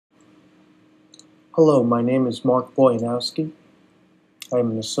Hello, my name is Mark Buyyounouski. I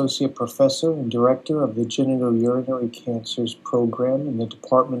am an associate professor and director of the Genitourinary Cancers Program in the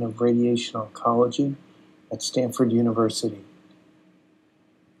Department of Radiation Oncology at Stanford University.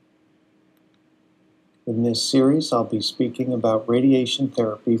 In this series, I'll be speaking about radiation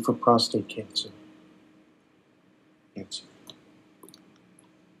therapy for prostate cancer.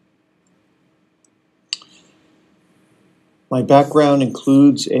 My background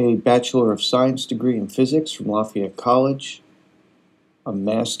includes a Bachelor of Science degree in physics from Lafayette College, a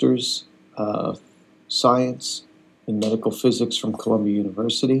Master's of Science in Medical Physics from Columbia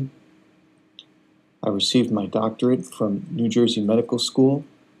University. I received my doctorate from New Jersey Medical School,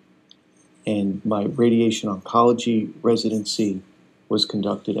 and my radiation oncology residency was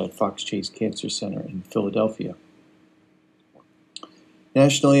conducted at Fox Chase Cancer Center in Philadelphia.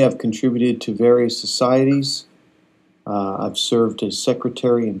 Nationally, I've contributed to various societies. I've served as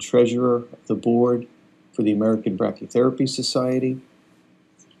secretary and treasurer of the board for the American Brachytherapy Society,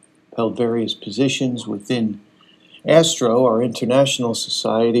 held various positions within ASTRO, our International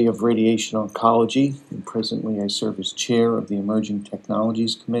Society of Radiation Oncology, and presently I serve as chair of the Emerging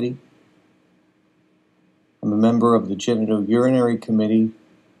Technologies Committee. I'm a member of the Genitourinary Committee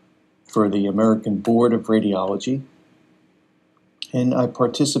for the American Board of Radiology, and I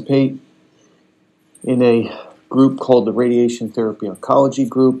participate in a group called the Radiation Therapy Oncology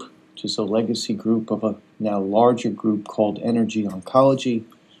Group, which is a legacy group of a now larger group called Energy Oncology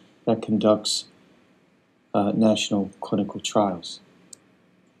that conducts national clinical trials.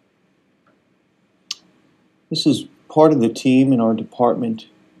 This is part of the team in our department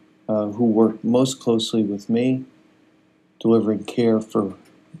who work most closely with me, delivering care for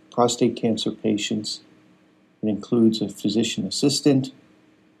prostate cancer patients. It includes a physician assistant,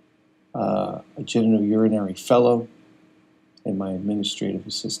 a genitourinary fellow, and my administrative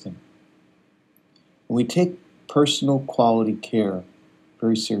assistant. And we take personal quality care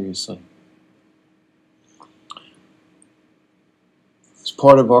very seriously. As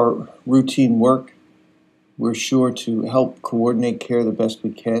part of our routine work, we're sure to help coordinate care the best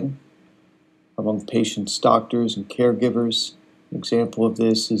we can among patients, doctors, and caregivers. An example of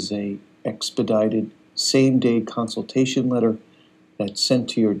this is an expedited same-day consultation letter that's sent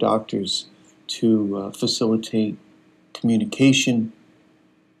to your doctors to facilitate communication.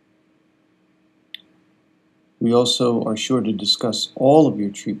 We also are sure to discuss all of your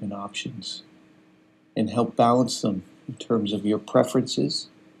treatment options and help balance them in terms of your preferences.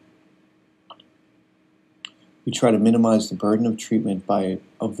 We try to minimize the burden of treatment by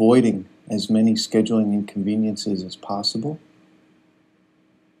avoiding as many scheduling inconveniences as possible.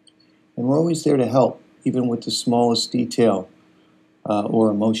 And we're always there to help, even with the smallest detail or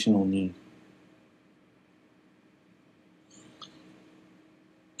emotional need.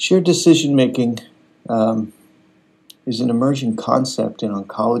 Shared decision-making is an emerging concept in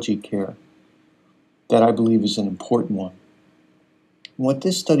oncology care that I believe is an important one. And what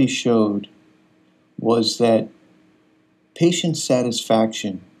this study showed was that patient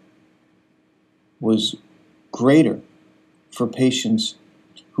satisfaction was greater for patients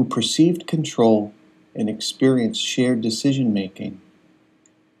who perceived control and experienced shared decision-making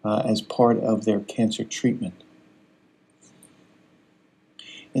as part of their cancer treatment.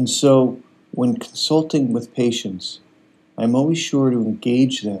 And so, when consulting with patients, I'm always sure to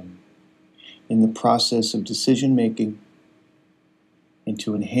engage them in the process of decision-making and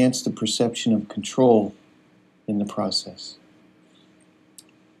to enhance the perception of control in the process.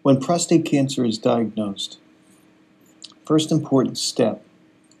 When prostate cancer is diagnosed, first important step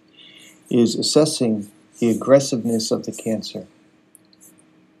is assessing the aggressiveness of the cancer,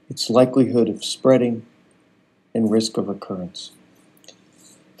 its likelihood of spreading, and risk of recurrence.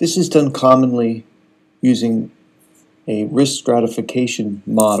 This is done commonly using a risk stratification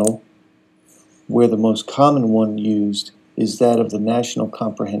model, where the most common one used is that of the National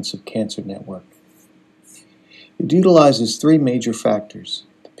Comprehensive Cancer Network. It utilizes three major factors: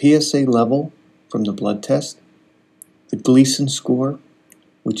 the PSA level from the blood test, the Gleason score,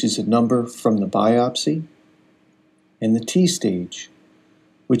 which is a number from the biopsy, and the T stage,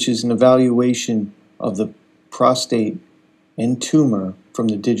 which is an evaluation of the prostate and tumor from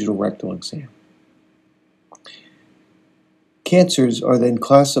the digital rectal exam. Cancers are then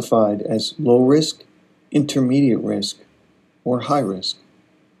classified as low risk, intermediate risk, or high risk.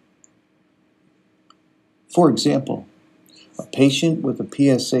 For example, a patient with a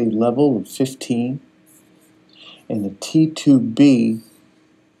PSA level of 15 and the T2B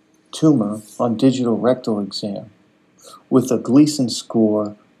tumor on digital rectal exam with a Gleason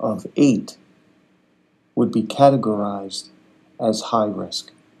score of 8 would be categorized as high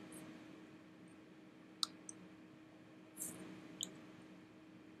risk.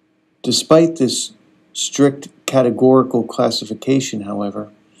 Despite this strict categorical classification,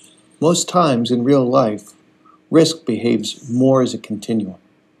 however, most times in real life, risk behaves more as a continuum.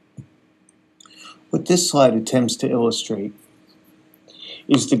 What this slide attempts to illustrate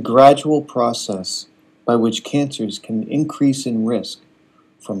is the gradual process by which cancers can increase in risk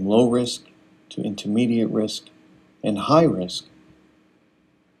from low risk to intermediate risk and high risk.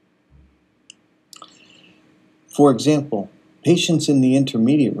 For example, patients in the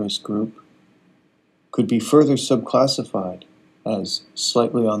intermediate risk group could be further subclassified as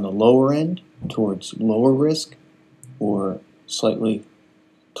slightly on the lower end towards lower risk or slightly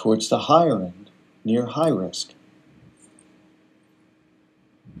towards the higher end near high risk.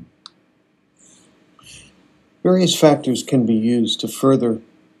 Various factors can be used to further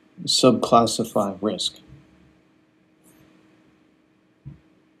subclassify risk.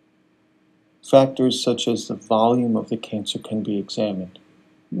 Factors such as the volume of the cancer can be examined.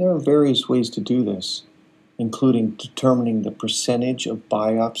 And there are various ways to do this, including determining the percentage of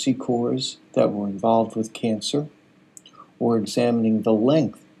biopsy cores that were involved with cancer, or examining the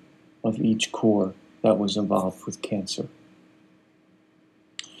length of each core that was involved with cancer.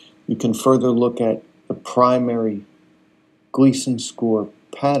 You can further look at the primary Gleason score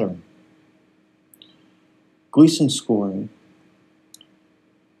pattern. Gleason scoring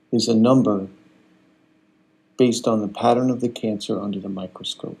is a number based on the pattern of the cancer under the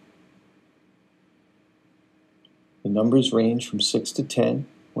microscope. The numbers range from 6 to 10,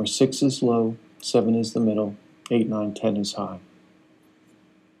 where 6 is low, 7 is the middle, 8, 9, 10 is high.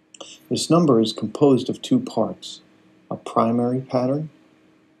 This number is composed of two parts: a primary pattern,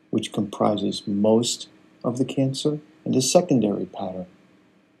 which comprises most of the cancer, and a secondary pattern.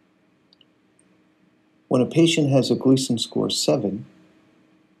 When a patient has a Gleason score 7,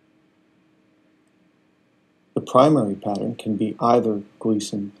 the primary pattern can be either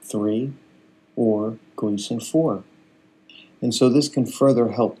Gleason 3 or Gleason 4. And so this can further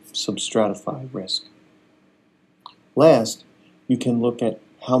help substratify risk. Last, you can look at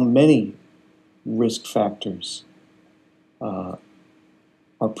how many risk factors are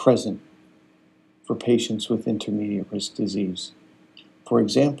present for patients with intermediate risk disease. For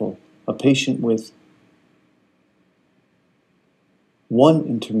example, a patient with one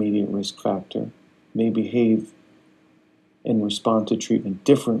intermediate risk factor may behave and respond to treatment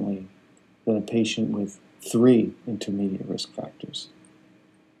differently than a patient with 3 intermediate risk factors.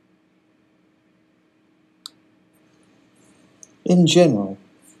 In general,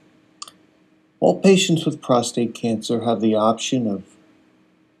 all patients with prostate cancer have the option of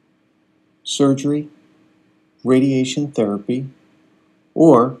surgery, radiation therapy,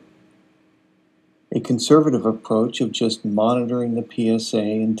 or a conservative approach of just monitoring the PSA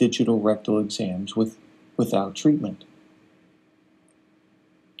and digital rectal exams without treatment.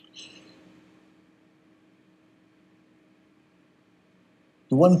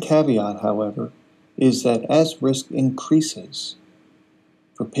 The one caveat, however, is that as risk increases,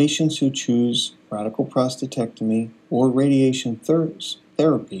 for patients who choose radical prostatectomy or radiation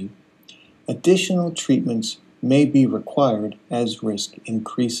therapy, additional treatments may be required as risk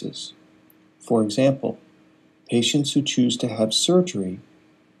increases. For example, patients who choose to have surgery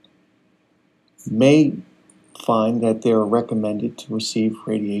may find that they are recommended to receive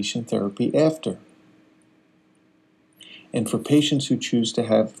radiation therapy after. And for patients who choose to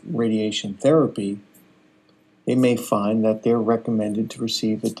have radiation therapy, they may find that they're recommended to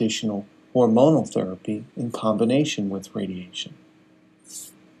receive additional hormonal therapy in combination with radiation.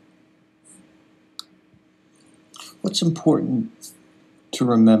 What's important to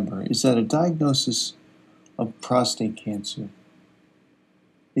remember is that a diagnosis of prostate cancer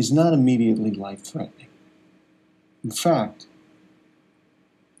is not immediately life-threatening. In fact,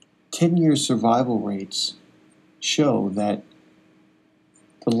 10-year survival rates show that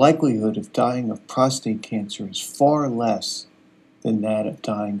the likelihood of dying of prostate cancer is far less than that of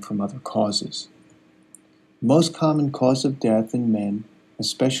dying from other causes. The most common cause of death in men,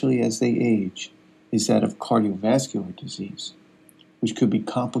 especially as they age, is that of cardiovascular disease, which could be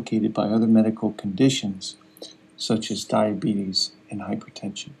complicated by other medical conditions such as diabetes and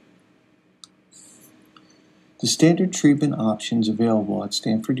hypertension. The standard treatment options available at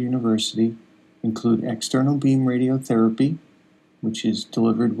Stanford University include external beam radiotherapy, which is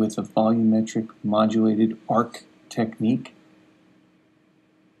delivered with a volumetric modulated arc technique,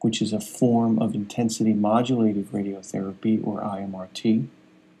 which is a form of intensity modulated radiotherapy, or IMRT.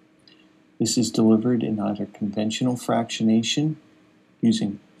 This is delivered in either conventional fractionation,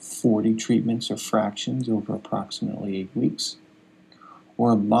 using 40 treatments or fractions over approximately 8 weeks,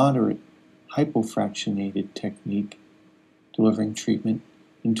 or a moderate hypofractionated technique, delivering treatment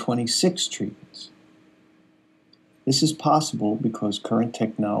in 26 treatments. This is possible because current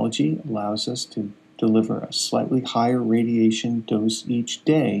technology allows us to deliver a slightly higher radiation dose each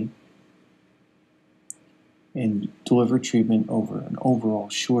day and deliver treatment over an overall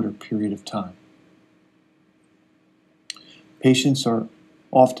shorter period of time. Patients are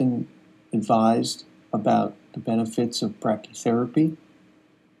often advised about the benefits of brachytherapy.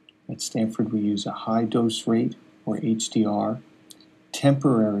 At Stanford, we use a high dose rate, or HDR,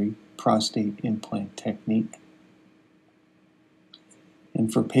 temporary prostate implant technique.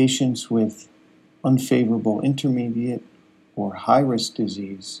 And for patients with unfavorable intermediate or high-risk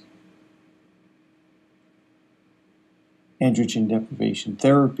disease, androgen deprivation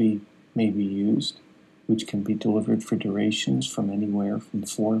therapy may be used, which can be delivered for durations from anywhere from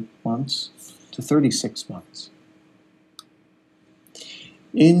 4 months to 36 months.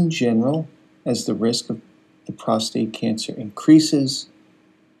 In general, as the risk of the prostate cancer increases,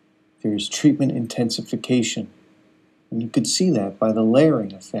 there is treatment intensification. And you could see that by the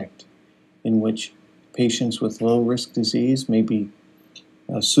layering effect, in which patients with low-risk disease may be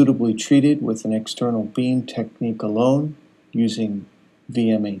suitably treated with an external beam technique alone using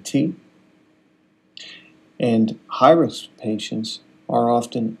VMAT. And high-risk patients are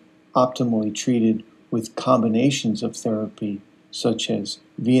often optimally treated with combinations of therapy such as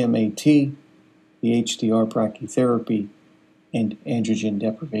VMAT, the HDR brachytherapy, and androgen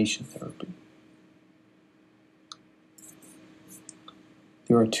deprivation therapy.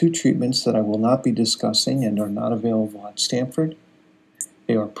 There are 2 treatments that I will not be discussing and are not available at Stanford.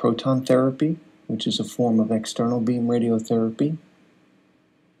 They are proton therapy, which is a form of external beam radiotherapy.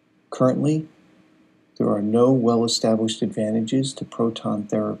 Currently, there are no well-established advantages to proton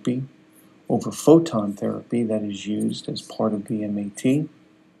therapy over photon therapy that is used as part of VMAT.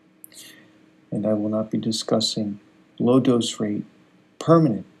 And I will not be discussing low-dose rate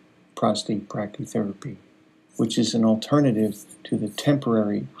permanent prostate brachytherapy, which is an alternative to the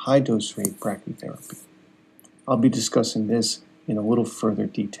temporary high-dose rate brachytherapy. I'll be discussing this in a little further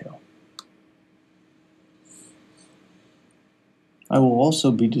detail. I will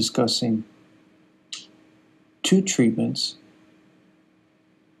also be discussing 2 treatments,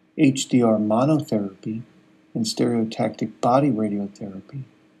 HDR monotherapy and stereotactic body radiotherapy,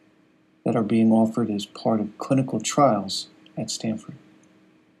 that are being offered as part of clinical trials at Stanford.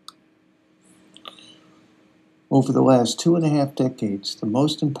 Over the last 2.5 decades, the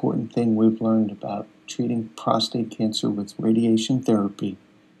most important thing we've learned about treating prostate cancer with radiation therapy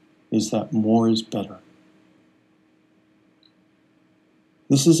is that more is better.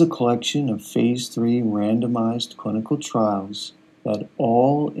 This is a collection of phase 3 randomized clinical trials that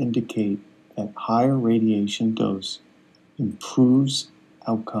all indicate that higher radiation dose improves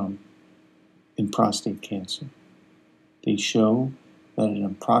outcome in prostate cancer. They show that an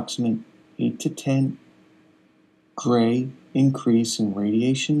approximate 8 to 10 gray increase in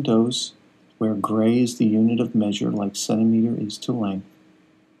radiation dose, where gray is the unit of measure like centimeter is to length,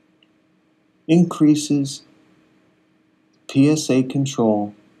 increases PSA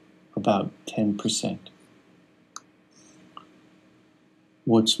control about 10%.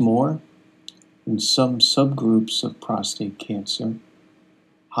 What's more, in some subgroups of prostate cancer,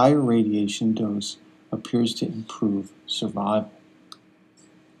 higher radiation dose appears to improve survival.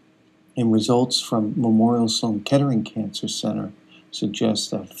 And results from Memorial Sloan Kettering Cancer Center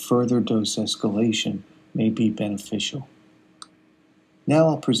suggest that further dose escalation may be beneficial. Now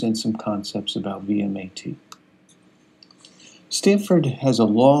I'll present some concepts about VMAT. Stanford has a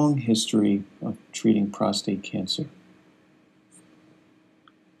long history of treating prostate cancer.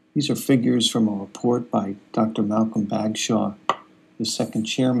 These are figures from a report by Dr. Malcolm Bagshaw, the second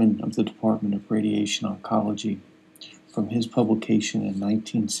chairman of the Department of Radiation Oncology, from his publication in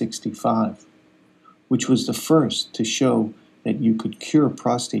 1965, which was the first to show that you could cure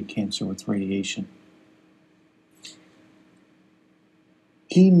prostate cancer with radiation.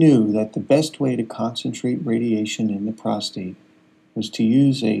 He knew that the best way to concentrate radiation in the prostate was to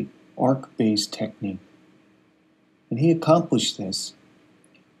use a arc-based technique. And he accomplished this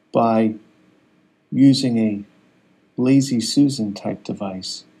by using a Lazy Susan type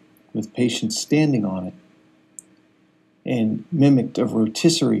device with patients standing on it, and mimicked a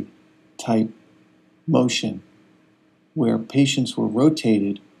rotisserie type motion where patients were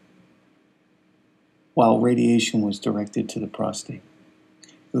rotated while radiation was directed to the prostate.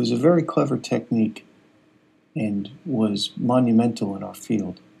 It was a very clever technique and was monumental in our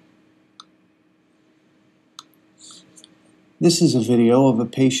field. This is a video of a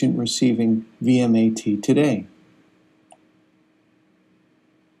patient receiving VMAT today.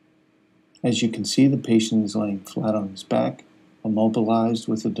 As you can see, the patient is laying flat on his back immobilized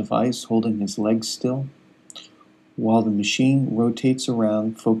with a device holding his legs still, while the machine rotates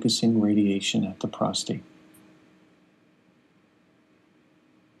around, focusing radiation at the prostate.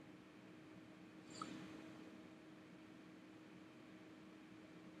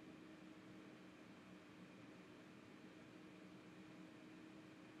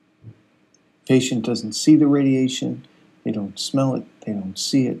 Patient doesn't see the radiation, they don't smell it, they don't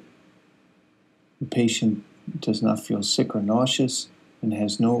see it. The patient does not feel sick or nauseous and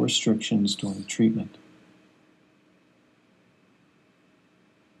has no restrictions during treatment.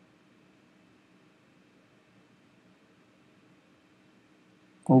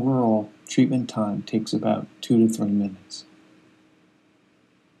 Overall, treatment time takes about 2 to 3 minutes.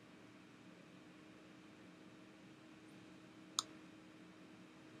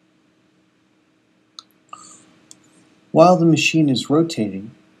 While the machine is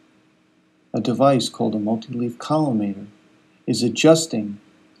rotating, a device called a multi-leaf collimator is adjusting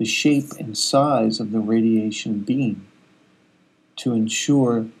the shape and size of the radiation beam to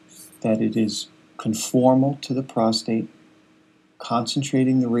ensure that it is conformal to the prostate,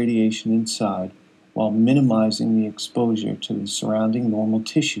 concentrating the radiation inside while minimizing the exposure to the surrounding normal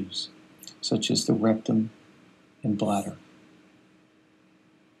tissues, such as the rectum and bladder.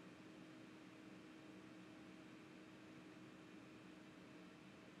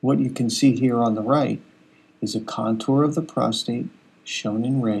 What you can see here on the right is a contour of the prostate shown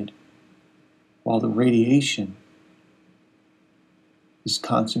in red, while the radiation is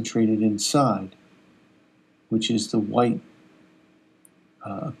concentrated inside, which is the white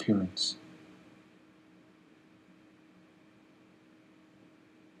appearance.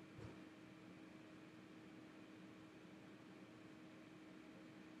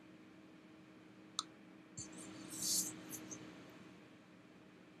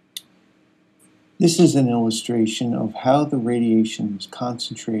 This is an illustration of how the radiation is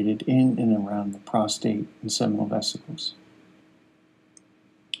concentrated in and around the prostate and seminal vesicles.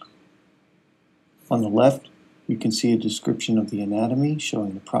 On the left, you can see a description of the anatomy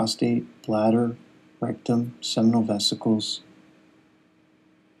showing the prostate, bladder, rectum, seminal vesicles,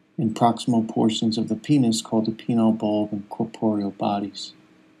 and proximal portions of the penis called the penile bulb and corporeal bodies.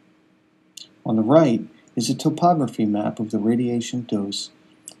 On the right is a topography map of the radiation dose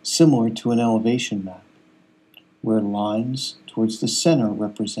similar to an elevation map, where lines towards the center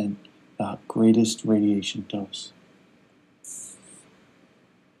represent the greatest radiation dose.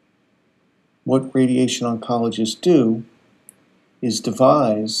 What radiation oncologists do is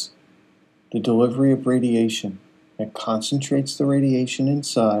devise the delivery of radiation that concentrates the radiation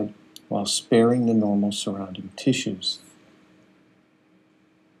inside while sparing the normal surrounding tissues.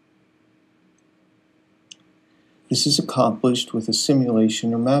 This is accomplished with a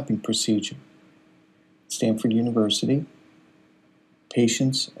simulation or mapping procedure. At Stanford University,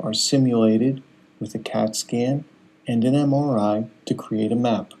 patients are simulated with a CAT scan and an MRI to create a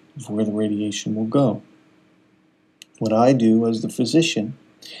map of where the radiation will go. What I do as the physician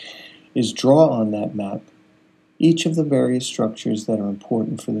is draw on that map each of the various structures that are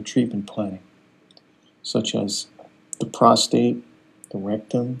important for the treatment planning, such as the prostate, the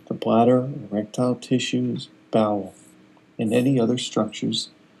rectum, the bladder, erectile tissues, bowel, and any other structures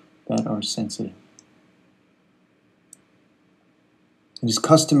that are sensitive. It is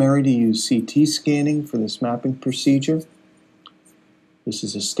customary to use CT scanning for this mapping procedure. This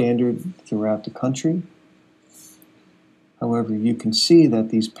is a standard throughout the country. However, you can see that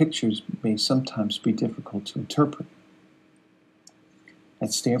these pictures may sometimes be difficult to interpret.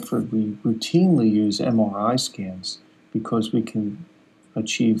 At Stanford, we routinely use MRI scans because we can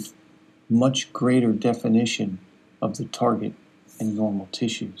achieve much greater definition of the target and normal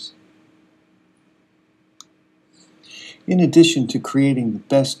tissues. In addition to creating the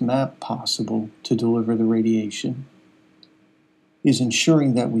best map possible to deliver the radiation, is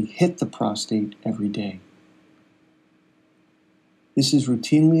ensuring that we hit the prostate every day. This is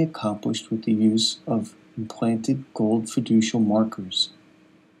routinely accomplished with the use of implanted gold fiducial markers.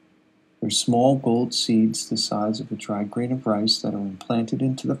 They're small gold seeds the size of a dry grain of rice that are implanted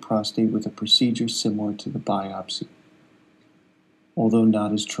into the prostate with a procedure similar to the biopsy, although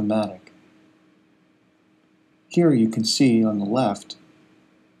not as traumatic. Here you can see on the left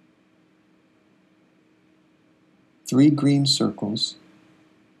 3 green circles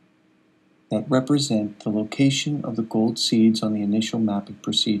that represent the location of the gold seeds on the initial mapping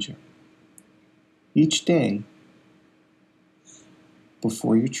procedure. Each day,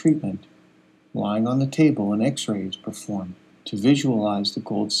 before your treatment, lying on the table, an X-ray is performed to visualize the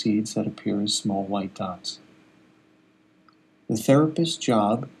gold seeds that appear as small white dots. The therapist's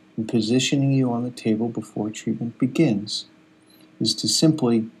job in positioning you on the table before treatment begins is to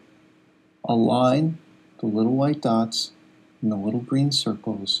simply align the little white dots and the little green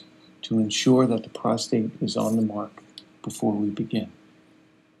circles to ensure that the prostate is on the mark before we begin.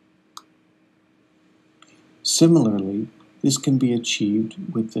 Similarly, this can be achieved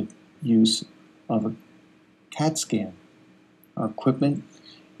with the use of a CAT scan. Our equipment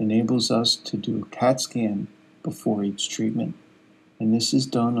enables us to do a CAT scan before each treatment, and this is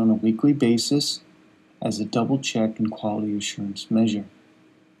done on a weekly basis as a double check and quality assurance measure.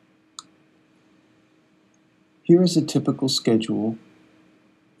 Here is a typical schedule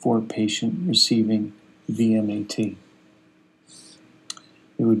for a patient receiving VMAT.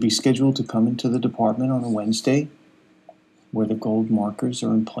 It would be scheduled to come into the department on a Wednesday, where the gold markers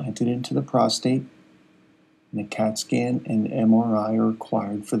are implanted into the prostate, and a CAT scan and MRI are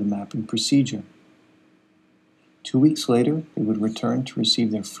required for the mapping procedure. 2 weeks later, they would return to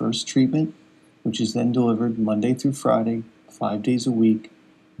receive their first treatment, which is then delivered Monday through Friday, 5 days a week,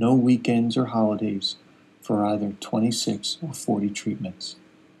 no weekends or holidays, for either 26 or 40 treatments.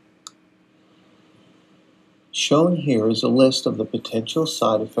 Shown here is a list of the potential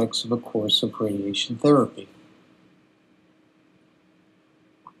side effects of a course of radiation therapy.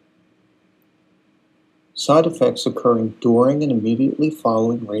 Side effects occurring during and immediately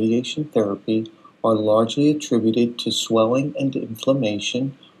following radiation therapy are largely attributed to swelling and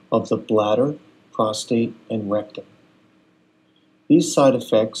inflammation of the bladder, prostate, and rectum. These side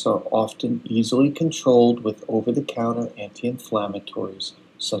effects are often easily controlled with over-the-counter anti-inflammatories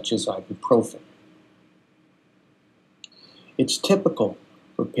such as ibuprofen. It's typical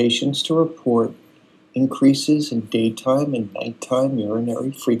for patients to report increases in daytime and nighttime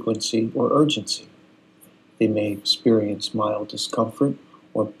urinary frequency or urgency. They may experience mild discomfort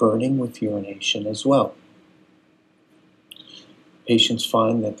or burning with urination as well. Patients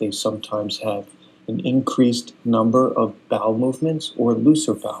find that they sometimes have an increased number of bowel movements or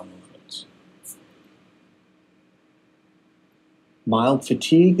looser bowel movements. Mild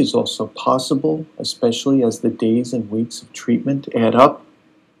fatigue is also possible, especially as the days and weeks of treatment add up,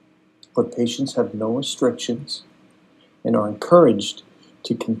 but patients have no restrictions and are encouraged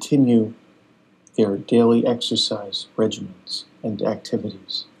to continue their daily exercise regimens and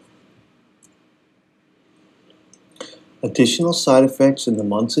activities. Additional side effects in the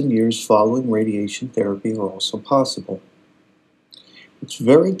months and years following radiation therapy are also possible. It's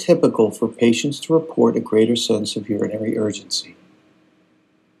very typical for patients to report a greater sense of urinary urgency.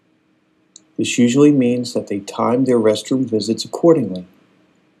 This usually means that they time their restroom visits accordingly.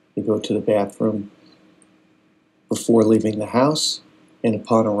 They go to the bathroom before leaving the house and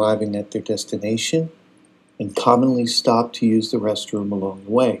upon arriving at their destination, and commonly stop to use the restroom along the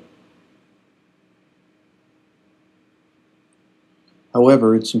way.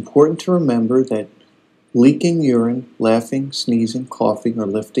 However, it's important to remember that leaking urine, laughing, sneezing, coughing, or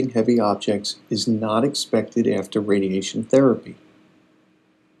lifting heavy objects is not expected after radiation therapy.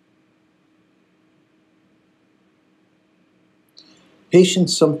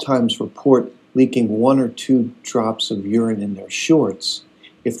 Patients sometimes report leaking 1 or 2 drops of urine in their shorts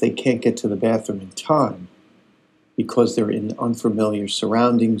if they can't get to the bathroom in time because they're in unfamiliar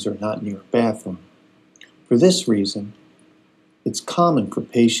surroundings or not near a bathroom. For this reason, it's common for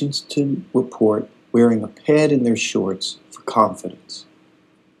patients to report wearing a pad in their shorts for confidence.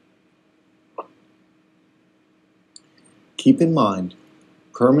 Keep in mind,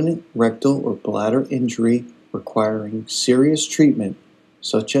 permanent rectal or bladder injury requiring serious treatment,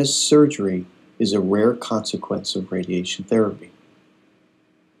 such as surgery, is a rare consequence of radiation therapy.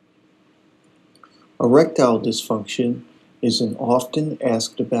 Erectile dysfunction is an often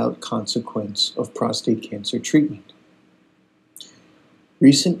asked about consequence of prostate cancer treatment.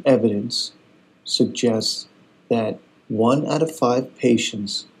 Recent evidence suggests that 1 out of 5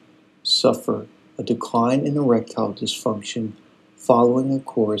 patients suffer a decline in erectile dysfunction following a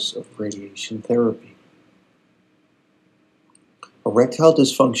course of radiation therapy. Erectile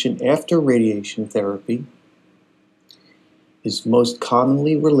dysfunction after radiation therapy is most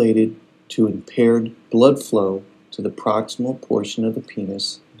commonly related to impaired blood flow to the proximal portion of the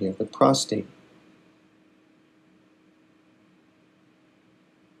penis near the prostate.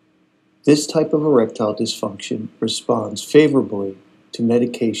 This type of erectile dysfunction responds favorably to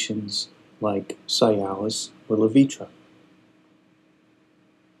medications like Cialis or Levitra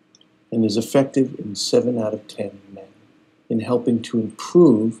and is effective in 7 out of 10 men in helping to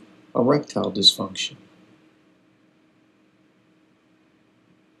improve erectile dysfunction.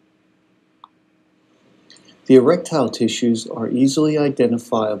 The erectile tissues are easily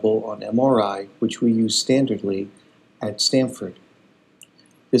identifiable on MRI, which we use standardly at Stanford.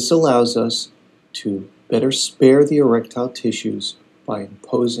 This allows us to better spare the erectile tissues by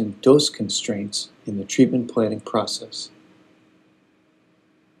imposing dose constraints in the treatment planning process.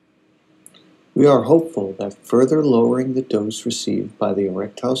 We are hopeful that further lowering the dose received by the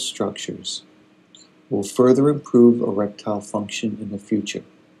erectile structures will further improve erectile function in the future.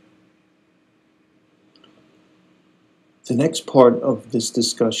 The next part of this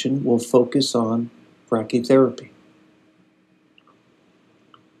discussion will focus on brachytherapy.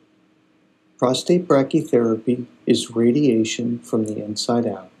 Prostate brachytherapy is radiation from the inside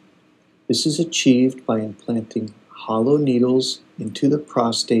out. This is achieved by implanting hollow needles into the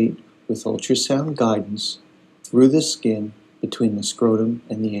prostate with ultrasound guidance through the skin between the scrotum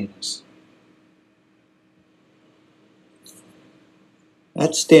and the anus.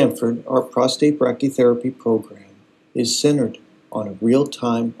 At Stanford, our prostate brachytherapy program is centered on a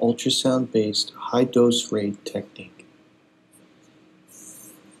real-time ultrasound-based high-dose rate technique.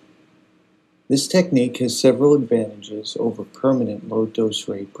 This technique has several advantages over permanent low-dose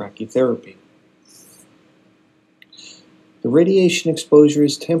rate brachytherapy. The radiation exposure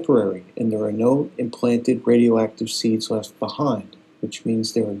is temporary and there are no implanted radioactive seeds left behind, which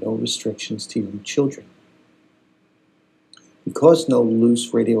means there are no restrictions to young children. Because no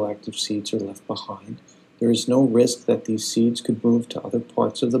loose radioactive seeds are left behind, there is no risk that these seeds could move to other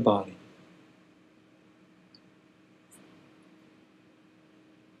parts of the body.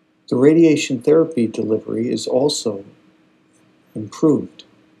 The radiation therapy delivery is also improved.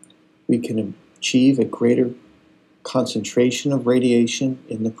 We can achieve a greater concentration of radiation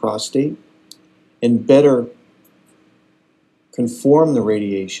in the prostate and better conform the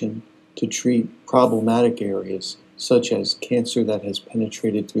radiation to treat problematic areas such as cancer that has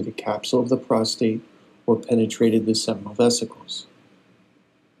penetrated through the capsule of the prostate or penetrated the seminal vesicles.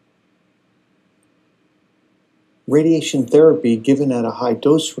 Radiation therapy given at a high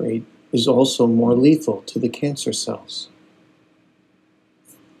dose rate is also more lethal to the cancer cells.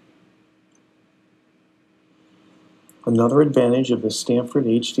 Another advantage of the Stanford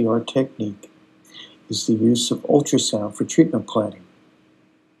HDR technique is the use of ultrasound for treatment planning.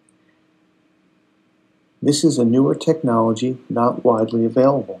 This is a newer technology not widely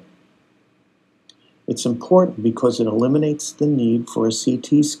available. It's important because it eliminates the need for a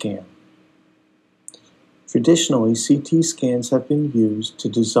CT scan. Traditionally, CT scans have been used to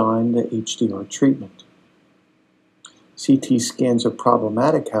design the HDR treatment. CT scans are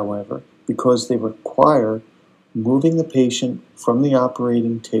problematic, however, because they require moving the patient from the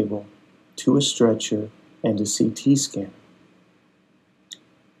operating table to a stretcher and a CT scan.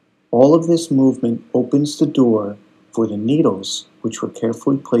 All of this movement opens the door for the needles, which were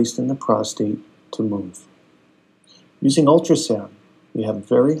carefully placed in the prostate, to move. Using ultrasound, we have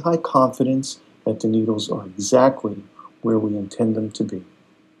very high confidence that the needles are exactly where we intend them to be.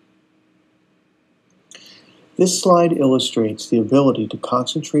 This slide illustrates the ability to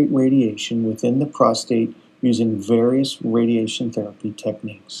concentrate radiation within the prostate using various radiation therapy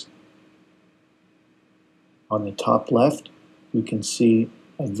techniques. On the top left, you can see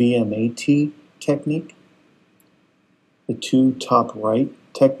a VMAT technique. The two top right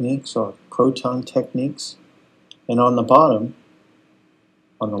techniques are proton techniques. And on the bottom,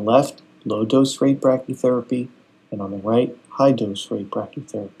 on the left, low-dose rate brachytherapy, and on the right, high-dose rate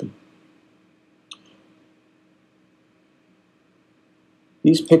brachytherapy.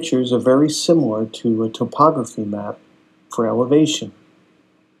 These pictures are very similar to a topography map for elevation.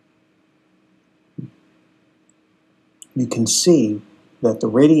 You can see that the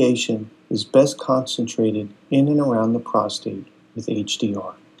radiation is best concentrated in and around the prostate with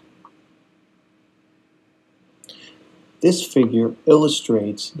HDR. This figure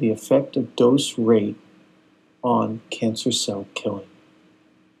illustrates the effect of dose rate on cancer cell killing.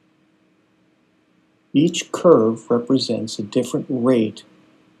 Each curve represents a different rate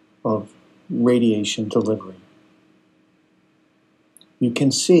of radiation delivery. You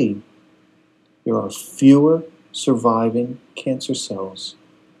can see there are fewer surviving cancer cells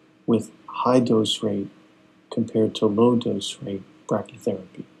with high dose rate compared to low dose rate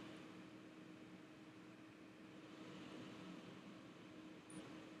brachytherapy.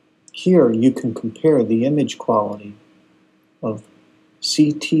 Here you can compare the image quality of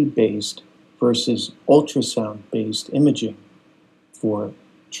CT-based versus ultrasound-based imaging for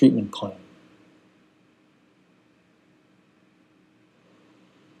treatment plan.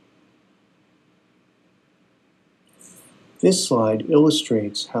 This slide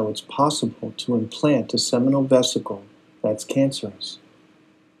illustrates how it's possible to implant a seminal vesicle that's cancerous.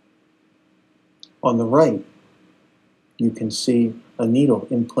 On the right, you can see a needle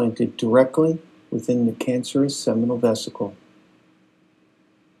implanted directly within the cancerous seminal vesicle.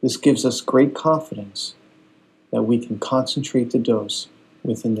 This gives us great confidence that we can concentrate the dose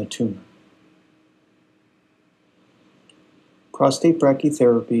within the tumor. Prostate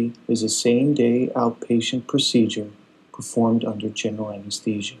brachytherapy is a same-day outpatient procedure performed under general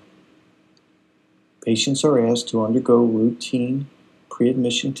anesthesia. Patients are asked to undergo routine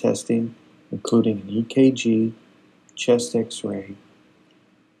pre-admission testing, including an EKG, chest X-ray,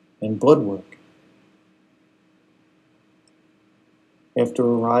 and blood work. After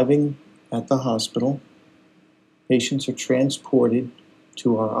arriving at the hospital, patients are transported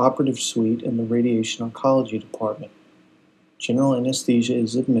to our operative suite in the Radiation Oncology department. General anesthesia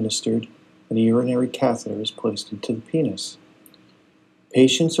is administered and a urinary catheter is placed into the penis.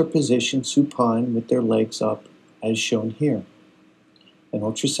 Patients are positioned supine with their legs up, as shown here. An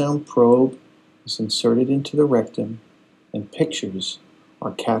ultrasound probe is inserted into the rectum, and pictures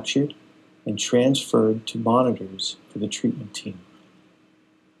are captured and transferred to monitors for the treatment team.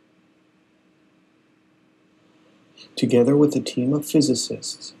 Together with a team of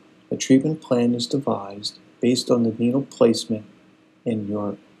physicists, a treatment plan is devised based on the needle placement in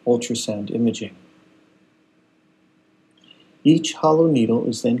your ultrasound imaging. Each hollow needle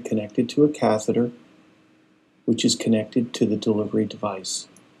is then connected to a catheter, which is connected to the delivery device.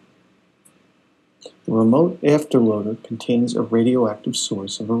 The remote afterloader contains a radioactive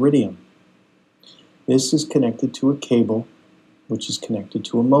source of iridium. This is connected to a cable, which is connected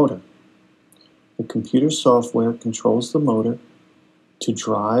to a motor. The computer software controls the motor to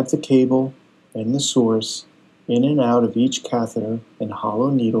drive the cable and the source in and out of each catheter and hollow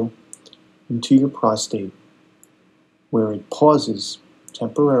needle into your prostate, where it pauses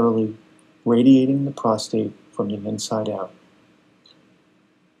temporarily, radiating the prostate from the inside out.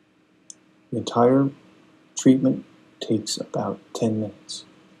 The entire treatment takes about 10 minutes.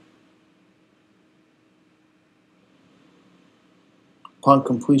 Upon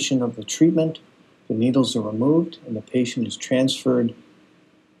completion of the treatment, the needles are removed and the patient is transferred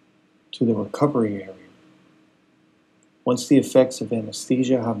to the recovery area. Once the effects of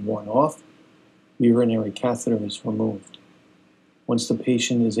anesthesia have worn off, the urinary catheter is removed. Once the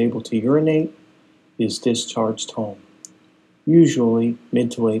patient is able to urinate, he is discharged home, usually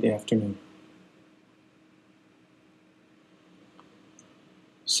mid to late afternoon.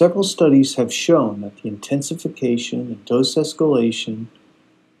 Several studies have shown that the intensification and dose escalation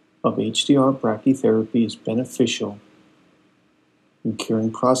of HDR brachytherapy is beneficial in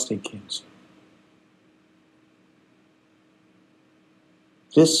curing prostate cancer.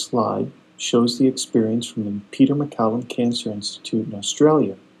 This slide shows the experience from the Peter MacCallum Cancer Institute in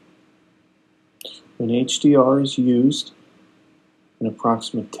Australia. When HDR is used, an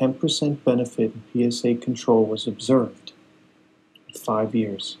approximate 10% benefit in PSA control was observed at 5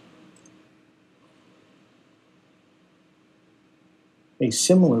 years. A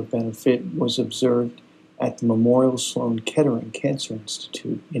similar benefit was observed at the Memorial Sloan Kettering Cancer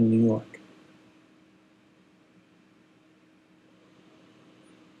Institute in New York.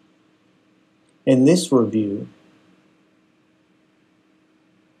 In this review,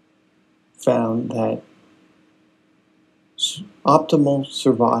 found that optimal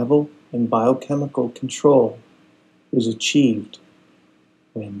survival and biochemical control was achieved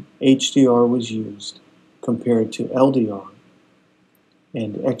when HDR was used compared to LDR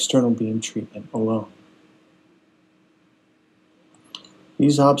and external beam treatment alone.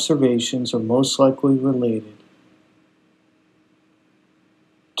 These observations are most likely related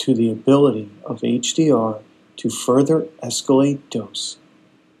to the ability of HDR to further escalate dose.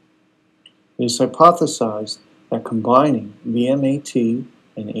 It is hypothesized that combining VMAT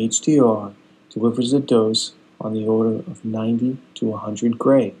and HDR delivers a dose on the order of 90 to 100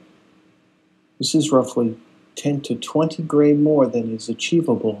 gray. This is roughly 10 to 20 gray more than is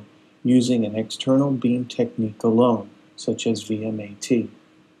achievable using an external beam technique alone, such as VMAT.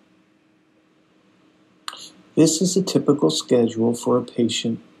 This is a typical schedule for a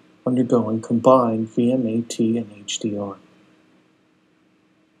patient undergoing combined VMAT and HDR.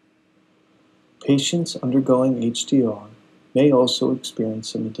 Patients undergoing HDR may also experience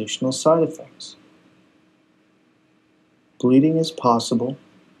some additional side effects. Bleeding is possible.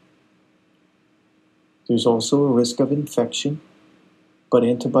 There's also a risk of infection, but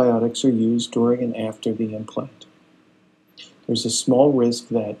antibiotics are used during and after the implant. There's a small risk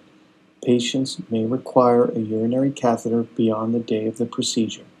that patients may require a urinary catheter beyond the day of the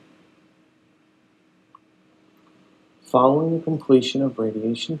procedure. Following the completion of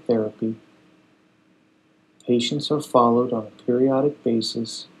radiation therapy, patients are followed on a periodic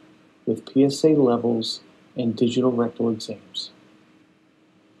basis with PSA levels and digital rectal exams.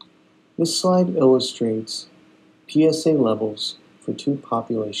 This slide illustrates PSA levels for two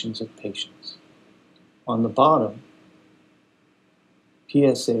populations of patients. On the bottom,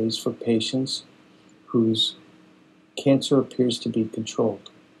 PSAs for patients whose cancer appears to be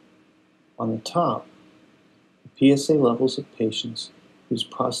controlled. On the top, the PSA levels of patients whose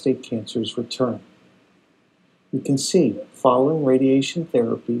prostate cancers return. You can see, following radiation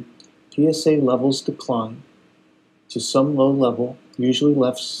therapy, PSA levels decline to some low level, usually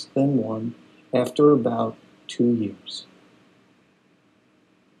less than 1, after about 2 years.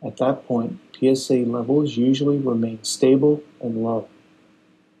 At that point, PSA levels usually remain stable and low.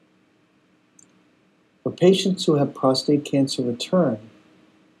 For patients who have prostate cancer return,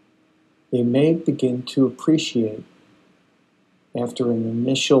 they may begin to appreciate, after an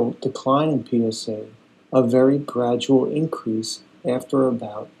initial decline in PSA, a very gradual increase after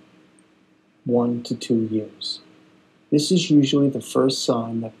about 1 to 2 years. This is usually the first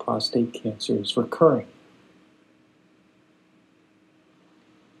sign that prostate cancer is recurring.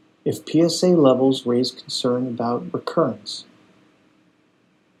 If PSA levels raise concern about recurrence,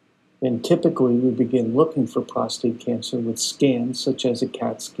 then typically we begin looking for prostate cancer with scans such as a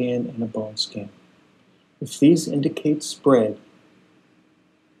CAT scan and a bone scan. If these indicate spread,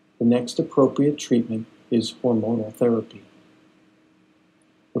 the next appropriate treatment is hormonal therapy.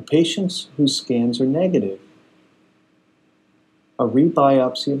 For patients whose scans are negative, a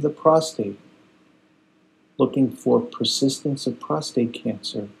rebiopsy of the prostate looking for persistence of prostate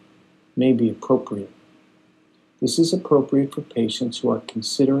cancer may be appropriate. This is appropriate for patients who are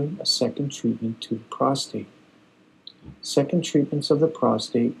considering a second treatment to the prostate. Second treatments of the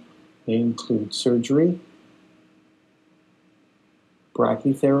prostate may include surgery,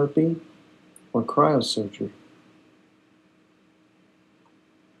 brachytherapy, or cryosurgery.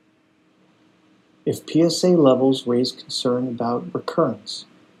 If PSA levels raise concern about recurrence,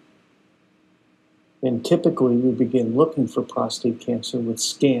 then typically we begin looking for prostate cancer with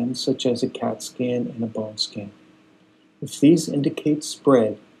scans such as a CAT scan and a bone scan. If these indicate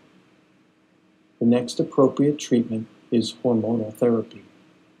spread, the next appropriate treatment is hormonal therapy.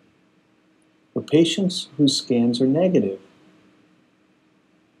 For patients whose scans are negative,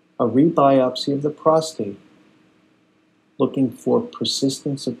 a rebiopsy of the prostate looking for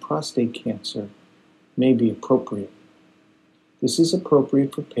persistence of prostate cancer may be appropriate. This is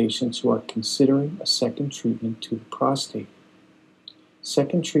appropriate for patients who are considering a second treatment to the prostate.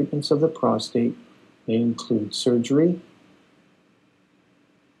 Second treatments of the prostate may include surgery,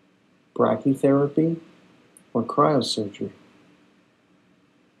 brachytherapy, or cryosurgery.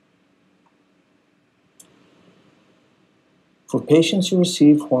 For patients who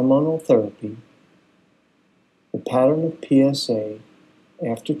receive hormonal therapy, the pattern of PSA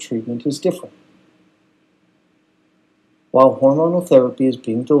after treatment is different. While hormonal therapy is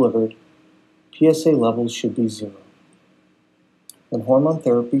being delivered, PSA levels should be 0. When hormone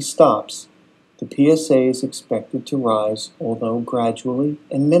therapy stops, the PSA is expected to rise, although gradually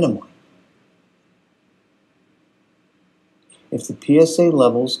and minimally. If the PSA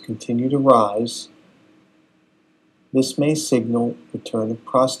levels continue to rise, this may signal return of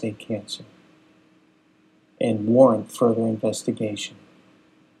prostate cancer and warrant further investigation.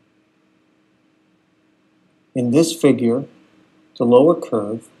 In this figure, the lower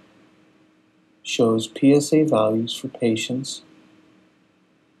curve shows PSA values for patients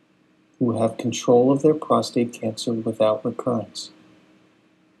who have control of their prostate cancer without recurrence.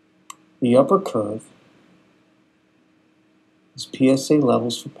 The upper curve is PSA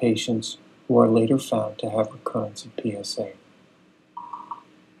levels for patients who are later found to have recurrence of PSA.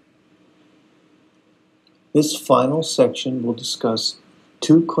 This final section will discuss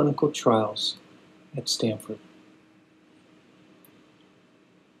 2 clinical trials at Stanford.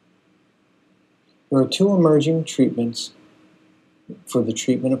 There are 2 emerging treatments for the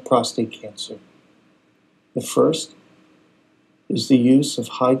treatment of prostate cancer. The first is the use of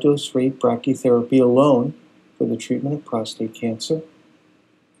high-dose rate brachytherapy alone for the treatment of prostate cancer,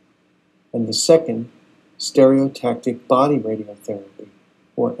 and the second, stereotactic body radiotherapy,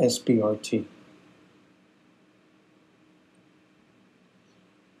 or SBRT.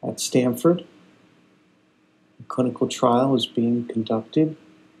 At Stanford, a clinical trial is being conducted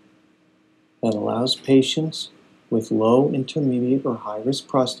that allows patients with low, intermediate, or high-risk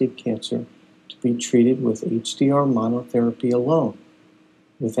prostate cancer to be treated with HDR monotherapy alone,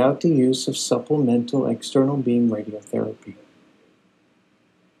 without the use of supplemental external beam radiotherapy.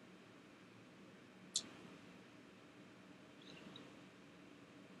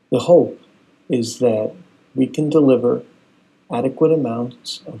 The hope is that we can deliver adequate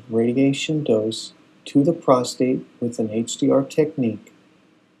amounts of radiation dose to the prostate with an HDR technique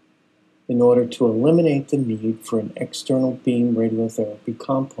in order to eliminate the need for an external beam radiotherapy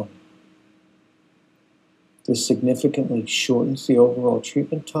component. This significantly shortens the overall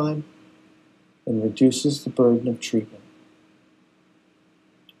treatment time and reduces the burden of treatment.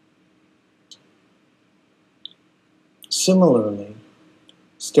 Similarly,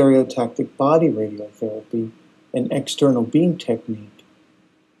 stereotactic body radiotherapy, an external beam technique,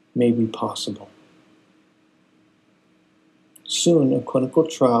 may be possible. Soon, a clinical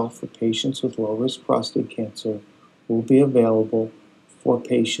trial for patients with low-risk prostate cancer will be available for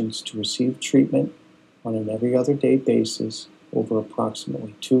patients to receive treatment on an every other day basis over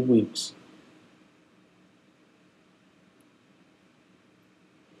approximately 2 weeks.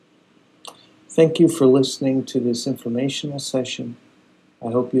 Thank you for listening to this informational session.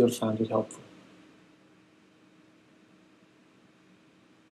 I hope you have found it helpful.